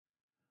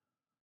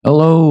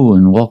Hello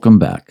and welcome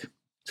back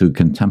to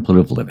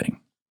Contemplative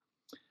Living.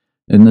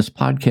 In this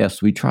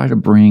podcast, we try to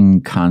bring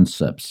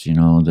concepts,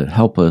 that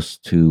help us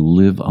to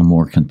live a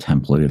more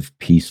contemplative,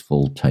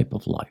 peaceful type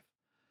of life.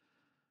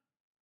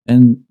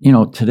 And,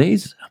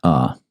 today's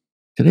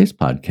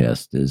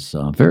podcast is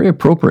very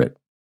appropriate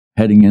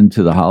heading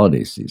into the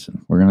holiday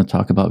season. We're going to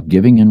talk about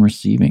giving and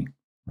receiving,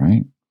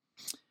 right?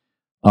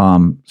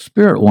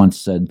 Spirit once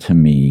said to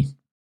me,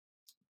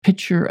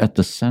 picture at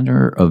the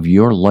center of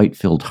your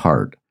light-filled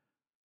heart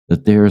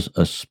that there's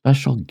a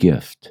special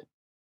gift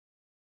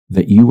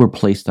that you were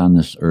placed on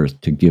this earth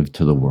to give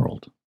to the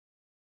world.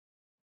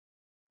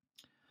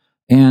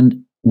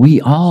 And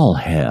we all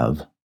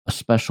have a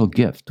special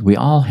gift. We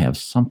all have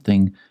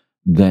something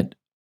that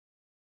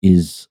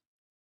is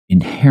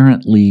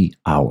inherently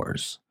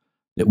ours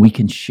that we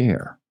can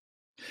share.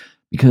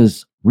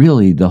 Because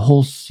really, the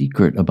whole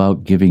secret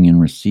about giving and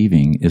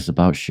receiving is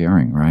about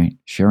sharing, right?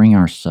 Sharing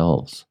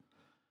ourselves.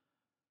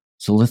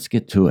 So let's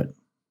get to it.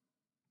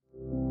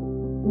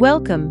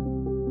 Welcome.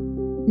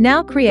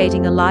 Now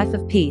creating a life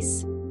of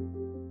peace.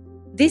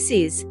 This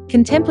is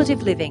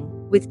Contemplative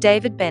Living with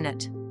David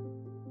Bennett.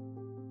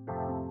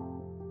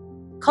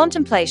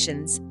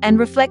 Contemplations and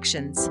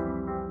reflections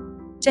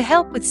to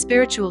help with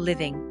spiritual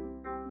living.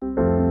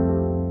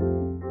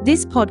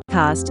 This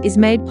podcast is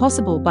made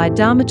possible by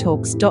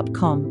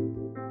dharmatalks.com.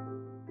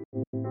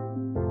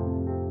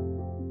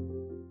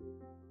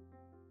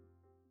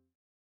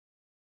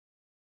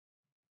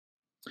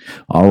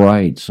 All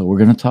right, so we're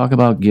going to talk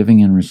about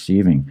giving and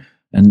receiving,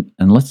 and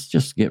let's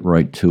just get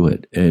right to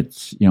it.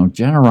 It's,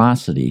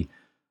 generosity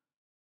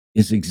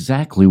is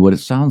exactly what it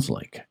sounds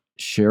like,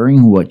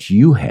 sharing what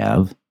you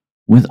have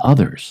with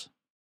others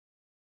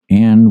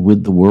and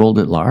with the world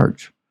at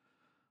large.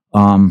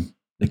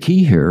 The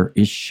key here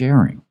is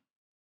sharing.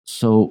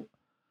 So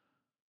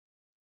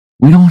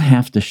we don't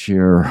have to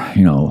share,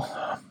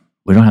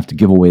 we don't have to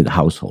give away the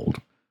household.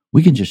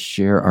 We can just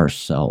share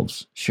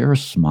ourselves, share a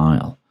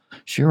smile,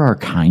 share our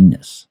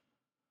kindness.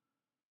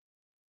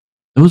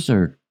 Those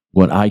are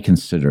what I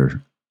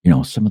consider,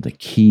 some of the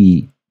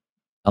key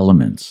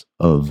elements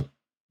of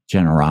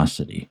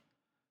generosity.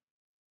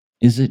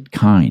 Is it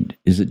kind?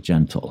 Is it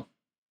gentle?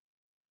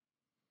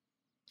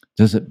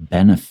 Does it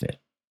benefit?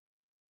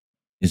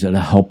 Is it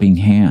a helping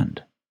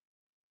hand?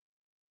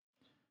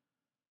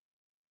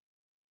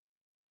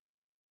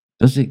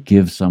 Does it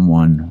give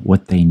someone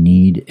what they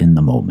need in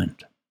the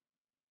moment?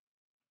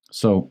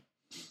 So,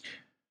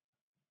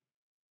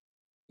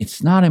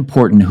 it's not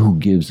important who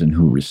gives and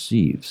who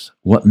receives.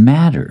 What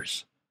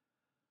matters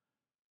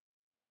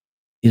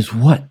is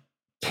what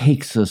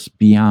takes us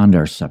beyond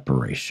our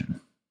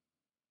separation.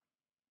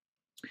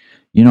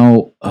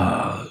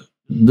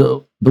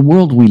 The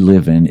world we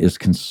live in is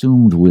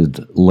consumed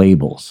with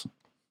labels.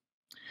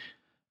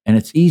 And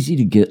it's easy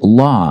to get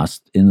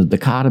lost in the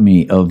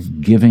dichotomy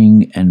of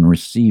giving and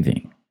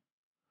receiving.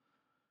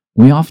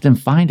 We often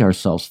find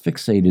ourselves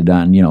fixated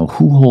on,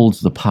 who holds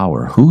the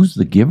power, who's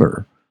the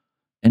giver,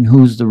 and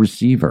who's the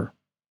receiver.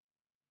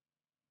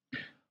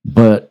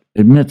 But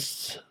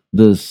amidst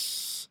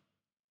this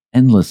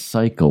endless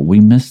cycle, we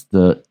miss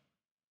the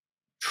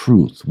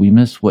truth. We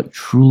miss what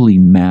truly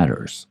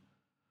matters.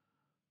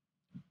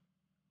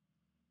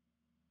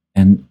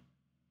 And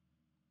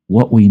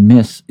what we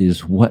miss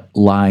is what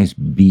lies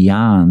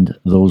beyond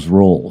those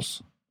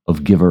roles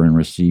of giver and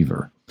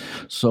receiver.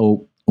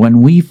 So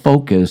when we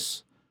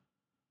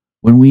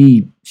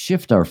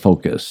shift our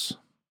focus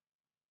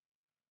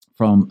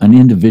from an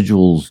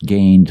individual's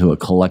gain to a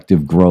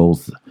collective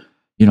growth,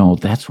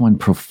 that's when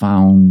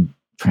profound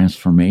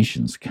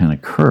transformations can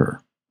occur.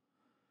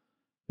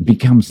 It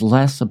becomes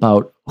less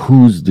about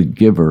who's the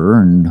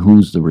giver and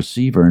who's the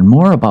receiver, and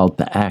more about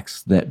the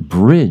acts that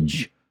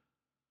bridge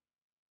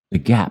the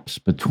gaps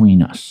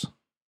between us.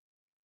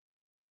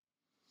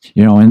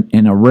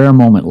 In a rare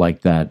moment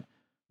like that,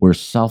 where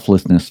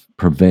selflessness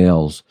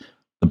prevails,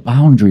 the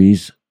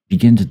boundaries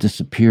begin to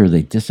disappear,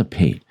 they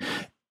dissipate.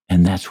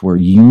 And that's where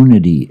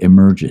unity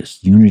emerges.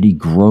 Unity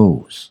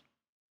grows.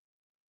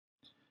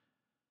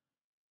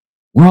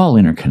 We're all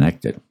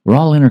interconnected. We're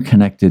all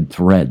interconnected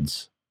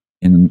threads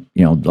in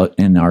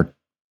our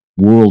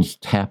world's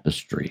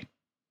tapestry.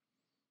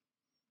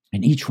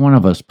 And each one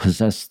of us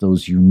possess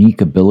those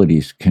unique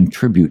abilities to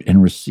contribute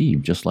and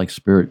receive, just like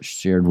Spirit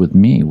shared with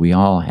me. We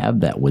all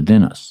have that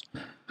within us.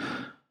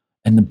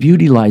 And the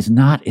beauty lies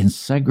not in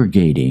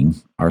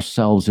segregating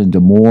ourselves into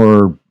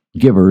more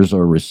givers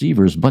or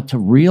receivers, but to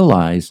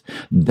realize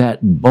that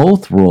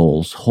both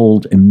roles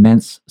hold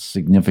immense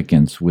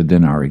significance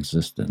within our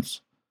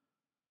existence.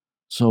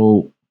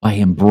 So by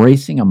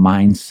embracing a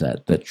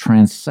mindset that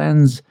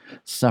transcends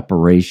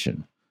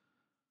separation,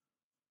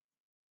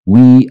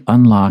 we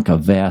unlock a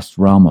vast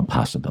realm of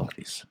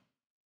possibilities.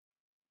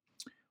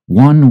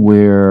 One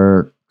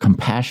where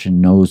compassion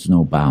knows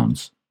no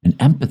bounds and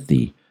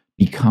empathy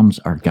becomes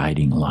our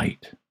guiding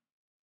light.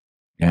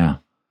 Yeah.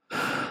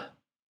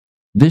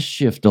 This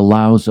shift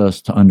allows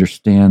us to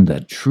understand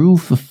that true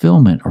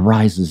fulfillment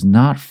arises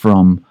not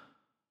from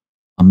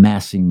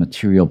amassing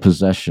material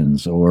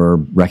possessions or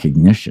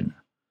recognition,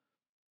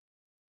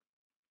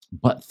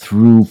 but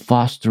through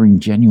fostering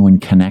genuine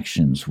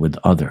connections with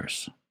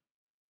others.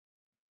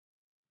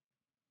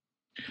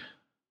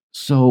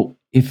 So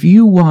if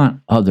you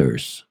want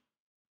others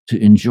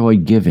to enjoy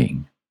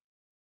giving,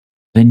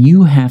 then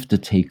you have to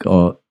take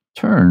a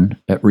turn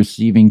at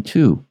receiving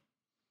too.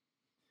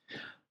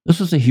 This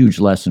was a huge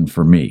lesson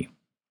for me.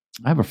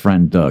 I have a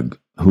friend, Doug,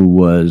 who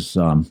was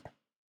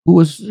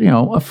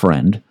a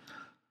friend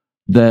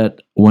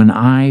that when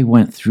I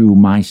went through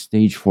my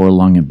stage 4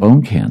 lung and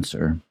bone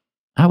cancer,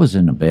 I was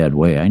in a bad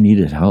way. I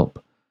needed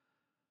help.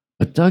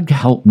 But Doug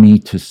helped me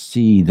to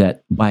see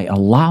that by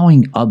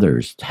allowing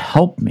others to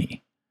help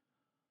me,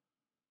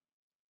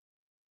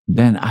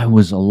 then I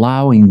was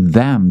allowing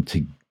them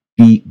to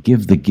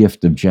give the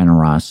gift of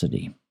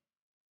generosity.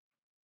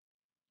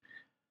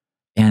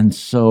 And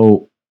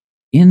so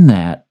in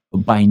that,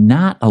 by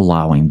not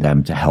allowing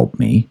them to help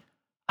me,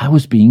 I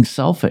was being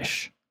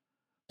selfish.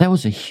 That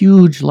was a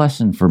huge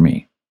lesson for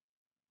me.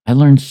 I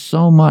learned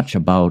so much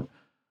about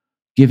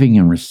giving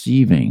and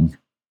receiving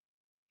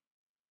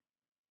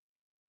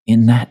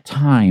in that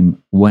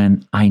time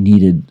when I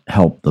needed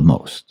help the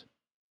most.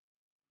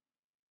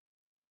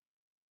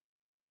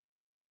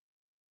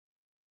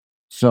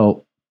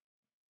 So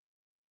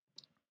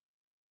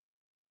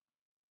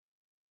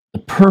the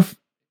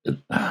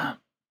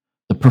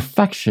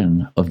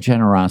perfection of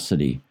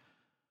generosity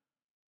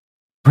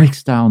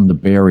breaks down the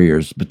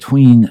barriers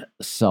between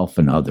self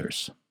and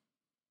others.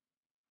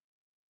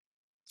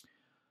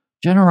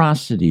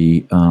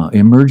 Generosity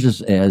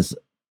emerges as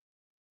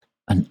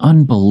an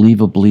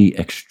unbelievably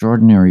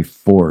extraordinary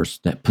force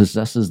that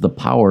possesses the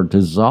power to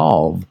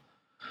dissolve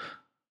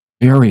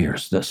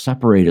barriers that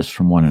separate us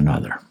from one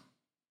another.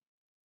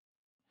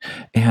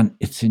 And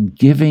it's in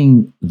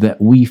giving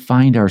that we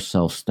find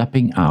ourselves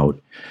stepping out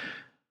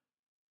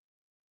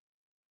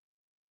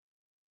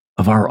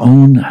of our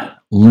own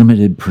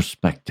limited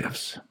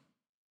perspectives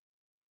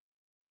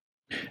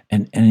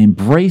and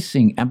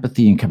embracing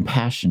empathy and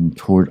compassion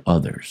toward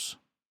others.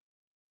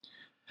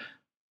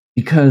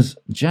 Because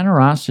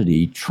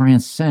generosity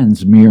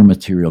transcends mere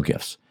material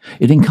gifts.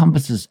 It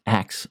encompasses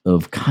acts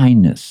of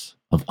kindness,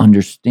 of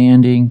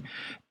understanding,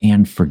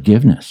 and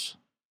forgiveness.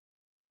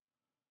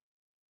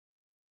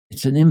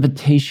 It's an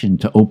invitation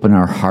to open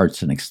our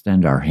hearts and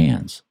extend our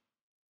hands.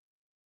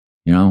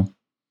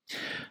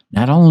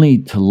 Not only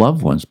to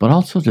loved ones, but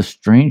also to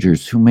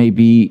strangers who may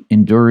be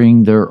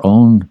enduring their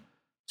own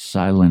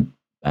silent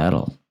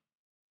battle.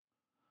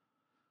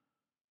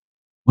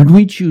 When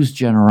we choose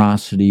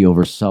generosity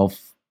over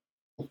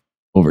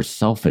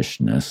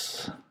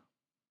selfishness,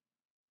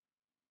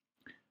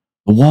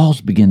 the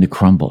walls begin to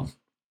crumble,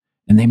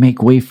 and they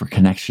make way for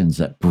connections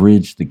that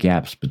bridge the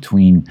gaps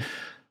between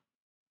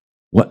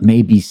what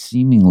may be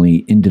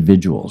seemingly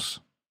individuals.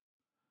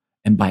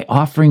 And by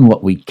offering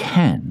what we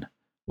can,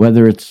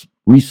 whether it's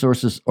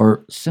resources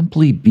or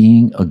simply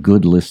being a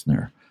good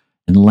listener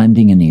and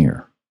lending an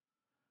ear,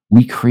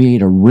 we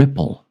create a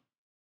ripple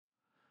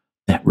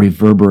that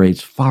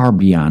reverberates far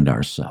beyond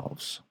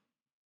ourselves.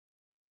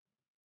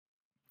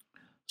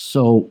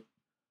 So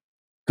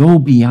go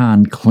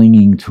beyond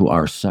clinging to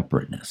our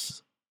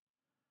separateness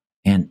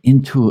and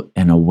into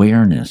an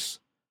awareness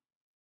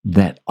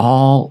that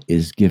all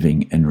is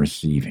giving and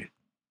receiving.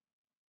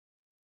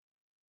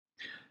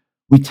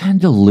 We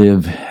tend to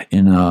live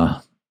in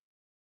an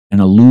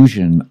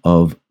illusion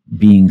of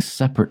being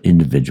separate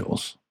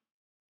individuals.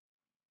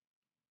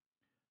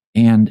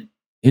 And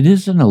it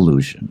is an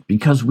illusion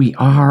because we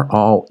are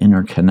all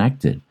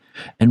interconnected.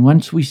 And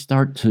once we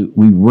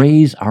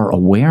raise our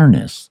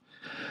awareness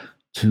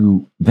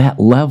to that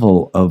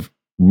level of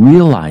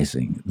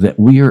realizing that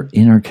we are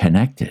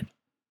interconnected,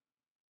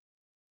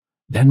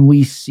 then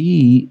we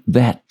see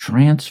that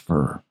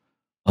transfer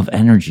of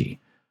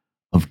energy,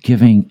 of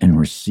giving and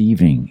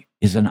receiving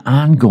is an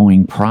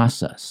ongoing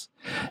process.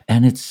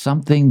 And it's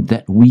something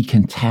that we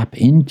can tap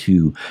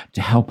into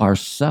to help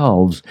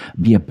ourselves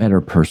be a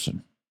better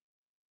person.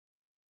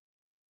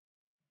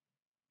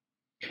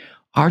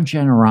 Our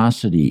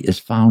generosity is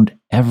found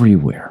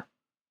everywhere.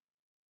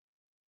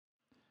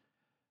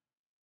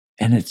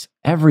 And it's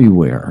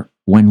everywhere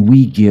when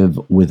we give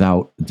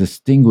without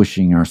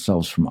distinguishing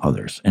ourselves from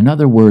others. In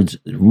other words,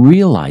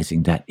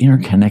 realizing that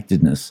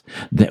interconnectedness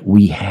that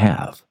we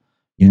have,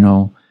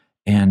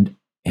 and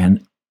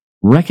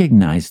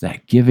recognize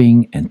that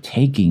giving and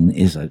taking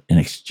is an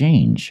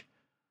exchange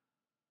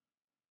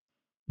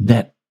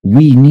that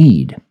we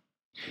need.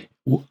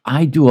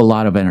 I do a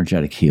lot of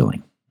energetic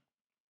healing.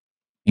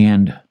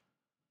 And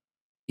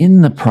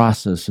in the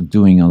process of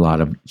doing a lot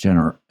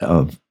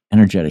of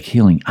energetic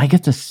healing, I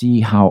get to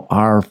see how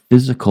our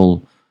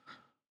physical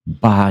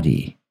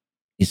body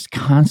is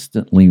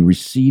constantly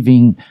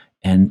receiving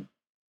and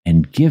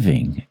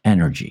giving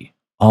energy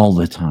all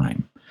the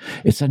time.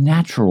 It's a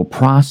natural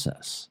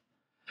process.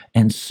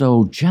 And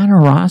so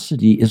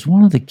generosity is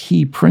one of the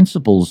key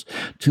principles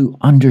to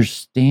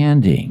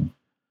understanding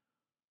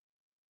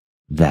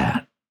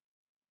that.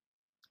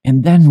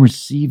 And then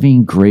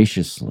receiving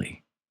graciously.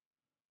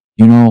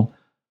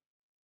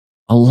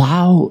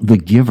 Allow the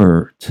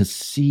giver to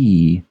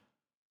see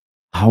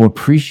how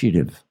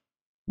appreciative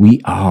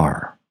we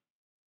are,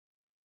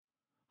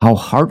 how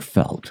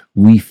heartfelt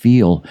we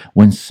feel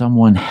when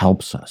someone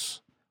helps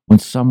us, when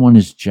someone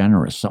is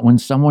generous, when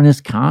someone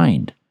is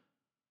kind.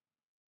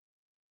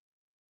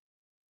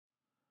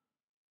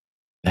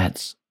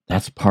 That's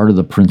part of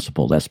the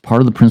principle. That's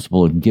part of the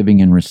principle of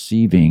giving and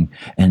receiving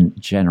and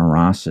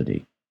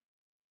generosity.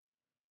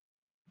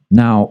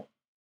 Now,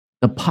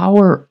 the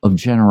power of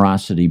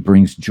generosity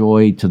brings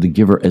joy to the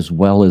giver as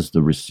well as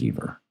the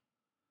receiver.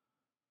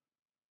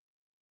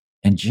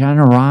 And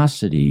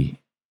generosity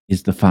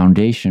is the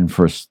foundation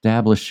for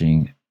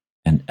establishing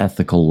an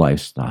ethical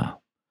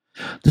lifestyle.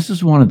 This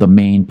is one of the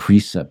main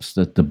precepts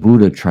that the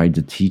Buddha tried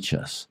to teach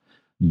us,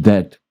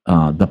 that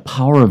the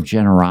power of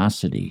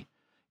generosity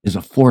is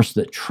a force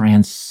that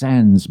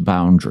transcends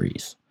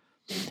boundaries.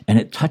 And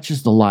it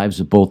touches the lives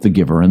of both the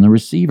giver and the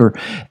receiver.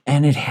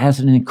 And it has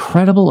an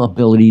incredible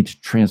ability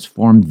to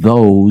transform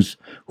those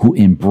who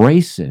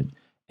embrace it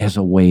as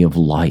a way of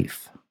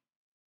life.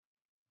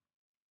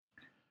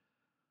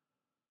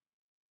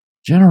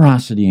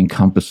 Generosity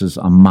encompasses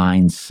a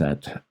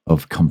mindset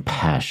of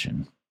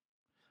compassion,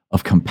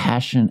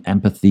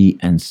 empathy,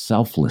 and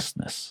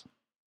selflessness.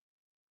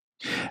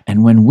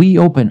 And when we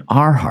open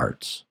our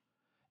hearts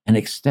and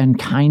extend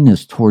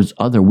kindness towards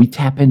others, we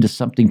tap into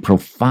something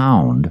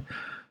profound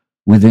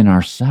within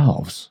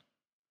ourselves.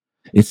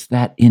 It's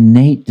that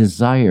innate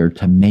desire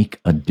to make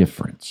a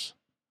difference.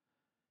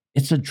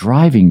 It's a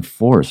driving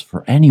force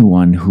for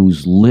anyone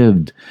who's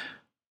lived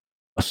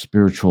a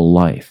spiritual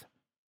life,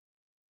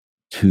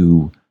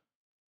 to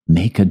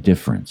make a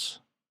difference,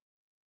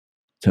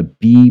 to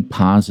be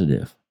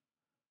positive.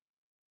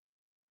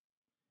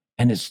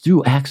 And it's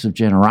through acts of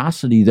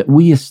generosity that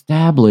we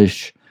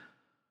establish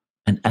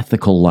an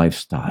ethical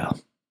lifestyle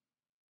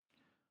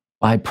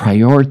by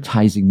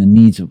prioritizing the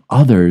needs of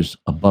others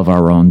above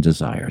our own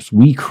desires.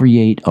 We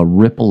create a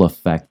ripple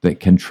effect that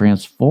can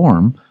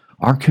transform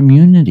our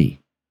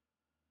community.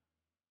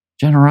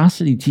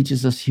 Generosity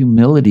teaches us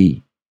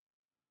humility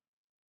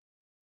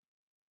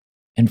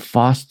and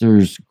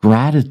fosters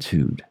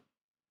gratitude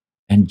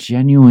and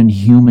genuine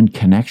human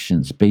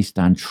connections based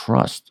on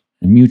trust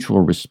and mutual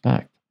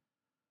respect.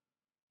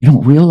 You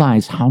don't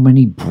realize how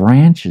many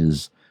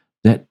branches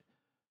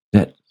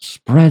that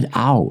spread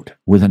out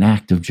with an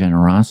act of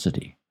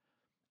generosity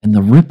and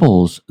the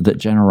ripples that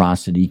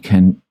generosity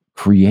can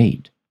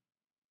create.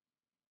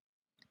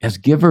 As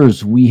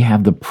givers, we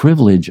have the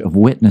privilege of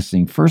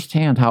witnessing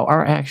firsthand how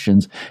our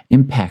actions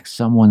impact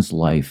someone's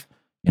life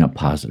in a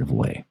positive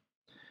way.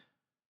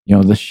 You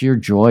know, the sheer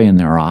joy in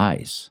their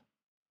eyes,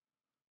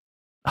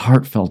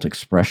 heartfelt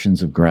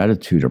expressions of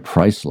gratitude, a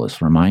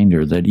priceless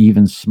reminder that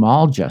even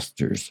small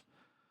gestures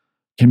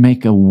can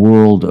make a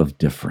world of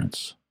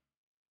difference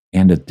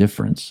and a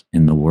difference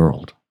in the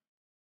world.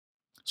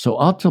 So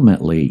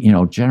ultimately,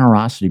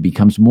 generosity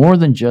becomes more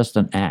than just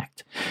an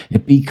act.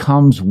 It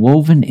becomes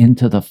woven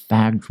into the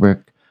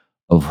fabric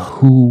of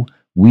who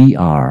we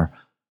are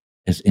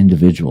as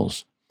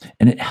individuals.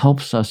 And it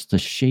helps us to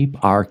shape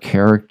our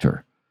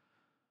character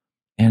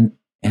and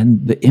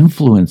the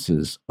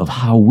influences of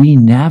how we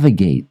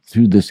navigate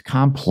through this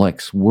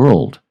complex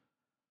world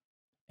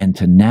and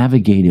to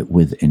navigate it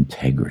with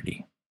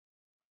integrity.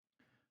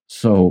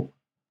 So,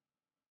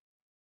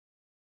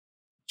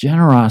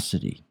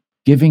 generosity,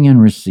 giving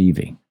and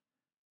receiving,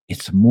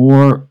 it's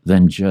more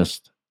than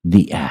just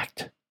the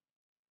act.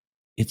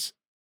 It's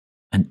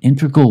an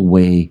integral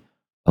way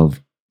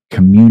of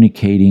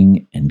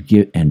communicating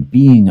and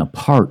being a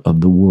part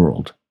of the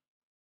world.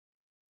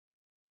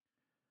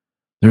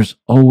 There's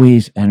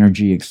always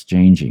energy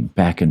exchanging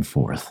back and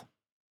forth.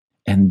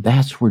 And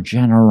that's where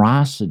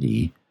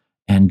generosity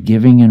and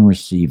giving and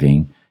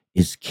receiving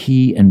is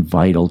key and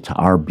vital to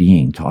our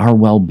being, to our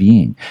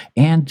well-being,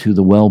 and to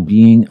the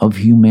well-being of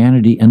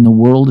humanity and the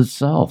world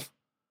itself.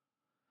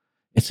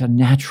 It's a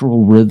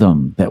natural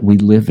rhythm that we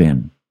live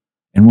in.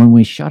 And when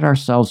we shut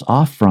ourselves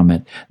off from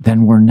it,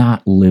 then we're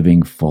not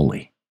living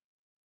fully.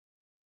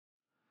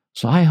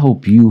 So I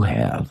hope you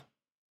have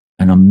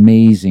an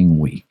amazing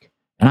week.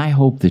 And I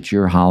hope that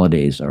your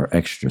holidays are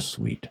extra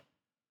sweet.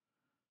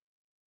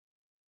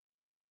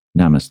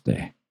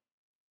 Namaste.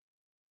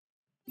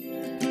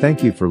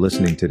 Thank you for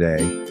listening today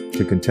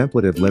to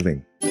Contemplative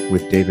Living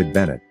with David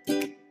Bennett.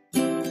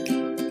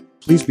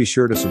 Please be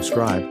sure to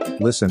subscribe,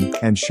 listen,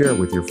 and share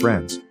with your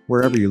friends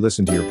wherever you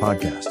listen to your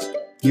podcasts.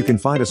 You can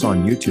find us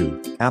on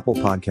YouTube, Apple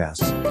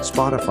Podcasts,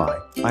 Spotify,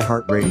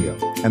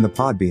 iHeartRadio, and the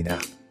Podbean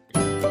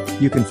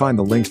app. You can find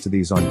the links to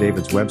these on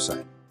David's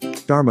website,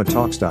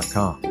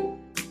 dharmatalks.com,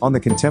 on the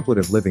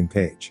Contemplative Living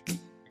page.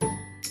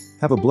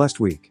 Have a blessed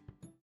week.